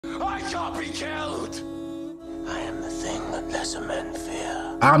can't be killed. I am the thing that lesser men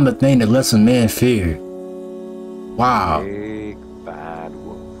fear. I'm the thing that lesser men fear. Wow. Big bad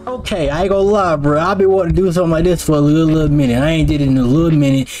wolf. Okay, I ain't gonna lie, bro. I've been wanting to do something like this for a little minute. I ain't did it in a little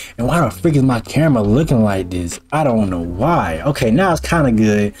minute. And why the freak is my camera looking like this? I don't know why. Okay, now it's kind of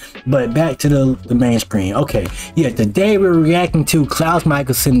good. But back to the main screen. Okay, yeah, today we're reacting to Klaus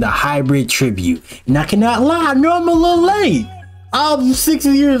Mikaelson, the hybrid tribute. And I cannot lie, I know I'm a little late. I'm 6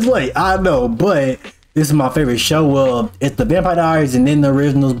 years late, I know, but this is my favorite show. Well, it's the Vampire Diaries and then the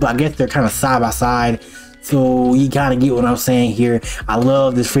originals, but I guess they're kind of side by side. So you kind of get what I'm saying here. I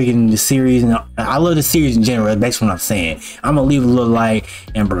love this freaking series, and I love the series in general. That's what I'm saying. I'm gonna leave a little like,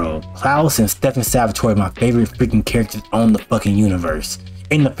 and bro, Klaus and Stefan Salvatore, my favorite freaking characters on the fucking universe.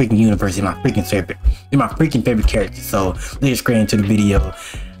 In the freaking universe, in my freaking favorite, characters. So let's just get into the video.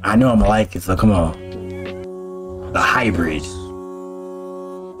 I know I'm gonna like it, so come on. The hybrid.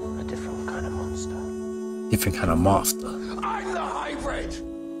 A different kind of monster. Different kind of monster. I'm the hybrid.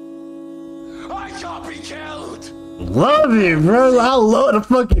 I can't be killed. Love it, bro. I love the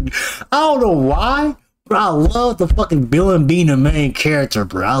fucking, I don't know why, but I love the fucking villain being the main character,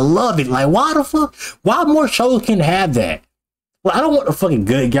 bro. I love it. Like, why the fuck, why more shows can have that? Well, I don't want the fucking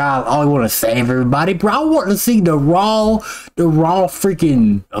good guy. I want to save everybody, bro. I want to see the raw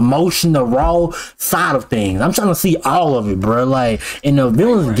freaking emotion, the raw side of things. I'm trying to see all of it, bro. Like, and the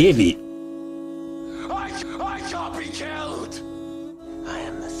villains give it. I can't be killed. I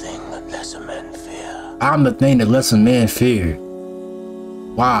am the thing that lesser men fear. I'm the thing that lesser men fear.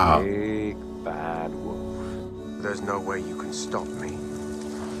 Wow. Big bad wolf. There's no way you can stop me.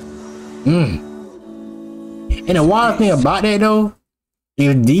 And the wild thing about that though,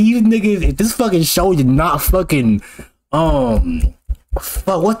 if these niggas, if this fucking show did not fucking, fuck,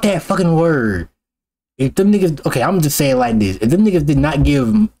 what that fucking word? If them niggas, okay, I'm just saying like this. If them niggas did not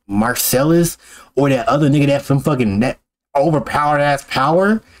give Marcellus or that other nigga that some fucking, that overpowered ass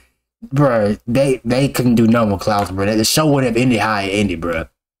power, bruh, they couldn't do nothing with Klaus, bruh. The show would have ended how it ended, bruh.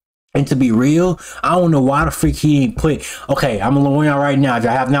 And to be real, I don't know why the freak he ain't put, okay, I'm gonna warn y'all right now, if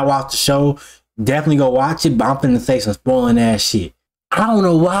y'all have not watched the show, definitely go watch it, but I'm finna say some spoiling ass shit. I don't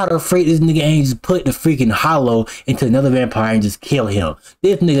know why the freak this nigga ain't just put the freaking hollow into another vampire and just kill him.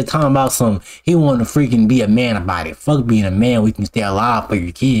 This nigga talking about some, he wanted to freaking be a man about it. Fuck being a man, we can stay alive for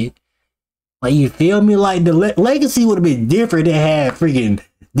your kid. Like, you feel me? Like, the legacy would have been different to have freaking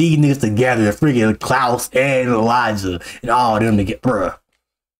these niggas together, freaking Klaus and Elijah and all them to get, bruh.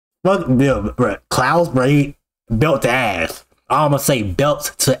 Fuck them, bruh. Klaus, bruh, belt to ass. I'm gonna say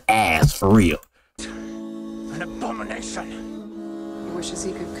belt to ass, for real. An abomination. He wishes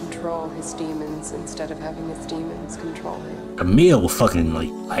he could control his demons instead of having his demons control him. Camille was fucking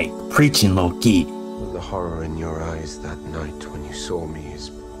like preaching low key. The horror in your eyes that night when you saw me is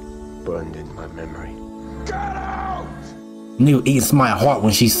burned in my memory. Get out! Nigga eating somebody's heart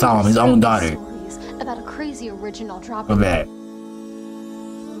when she saw him, his own daughter. About a crazy original dropping. Of that.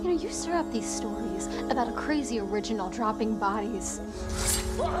 You know, you stir up these stories about a crazy original dropping bodies.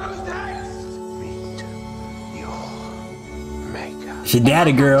 Well, who's next? Meet your maker. She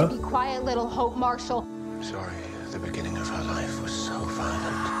daddy girl. Be quiet, little Hope Marshall. Sorry, the beginning of her life was so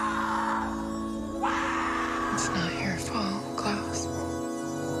violent. It's not your fault, Klaus.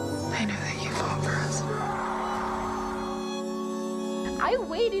 I know that you fought for us. I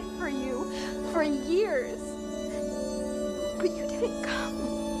waited for you for years, but you didn't come.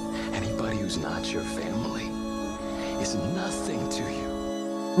 Anybody who's not your family is nothing to you.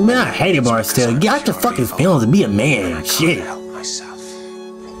 Man, I hate it, Marcel. Get out your fucking feelings and be a man. Shit. Myself.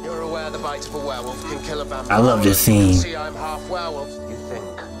 You're aware the bite of a werewolf can kill a vampire. I love this scene. See, I'm half werewolf. You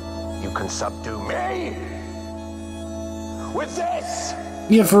think you can subdue me with this?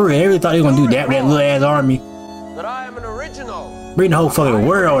 Yeah, for real. Everybody thought he was gonna do that with that little ass army. That I am an original. Bring the whole fucking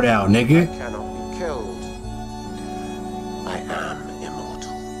world out, nigga. I cannot be killed. I am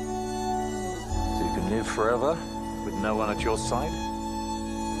immortal. So you can live forever with no one at your side?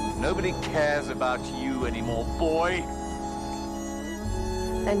 Nobody cares about you anymore, boy.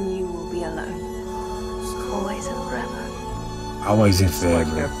 Then you will be alone. Always and forever. Always in Like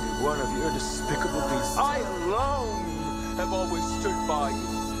forever. every one of your despicable beasts, I alone have always stood by you.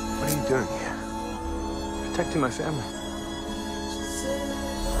 What are you doing here? Protecting my family.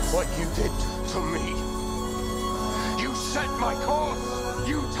 What you did to me. You set my course.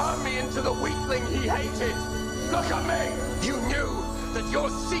 You turned me into the weakling he hated. Look at me. You knew that your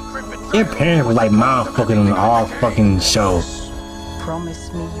secret betrayal. Their parents was like mom fucking on all fucking show.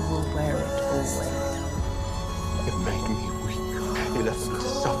 Promise me you will wear it always. It made me weak. He left me to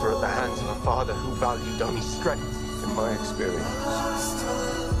suffer at the hands of a father who valued only strength. In my experience,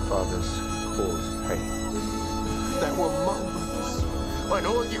 father's caused pain. There were moments when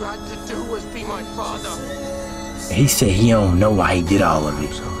all you had to do was be my father. He said he don't know why he did all of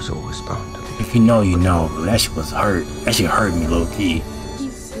it. So I was always bound to leave. If you know, you know. But that shit was hurt. That shit hurt me low key. You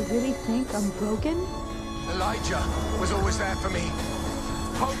really think I'm broken? Elijah was always there for me.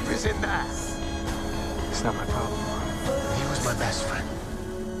 Hope is in there. It's not my problem. He was my best friend.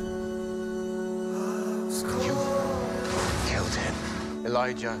 You killed him.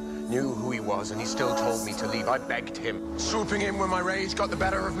 Elijah knew who he was, and he still told me to leave. I begged him. Swooping in when my rage got the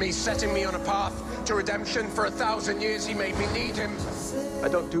better of me, setting me on a path to redemption. For 1,000 years, he made me need him. I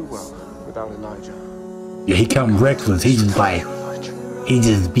don't do well without Elijah. Yeah, he come reckless. He just like, he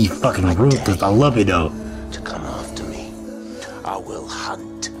just be fucking ruthless. I love it though. To come after me, I will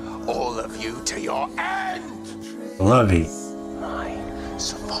hunt all of you to your end. Love it. My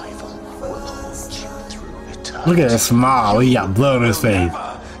survival will haunt you through eternity. Look at that smile. He got blood on his face.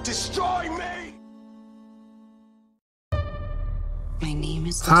 Destroy me. My name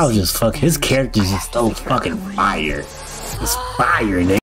is I'll just fuck. His character's just so fucking fire. It's fire, nigga.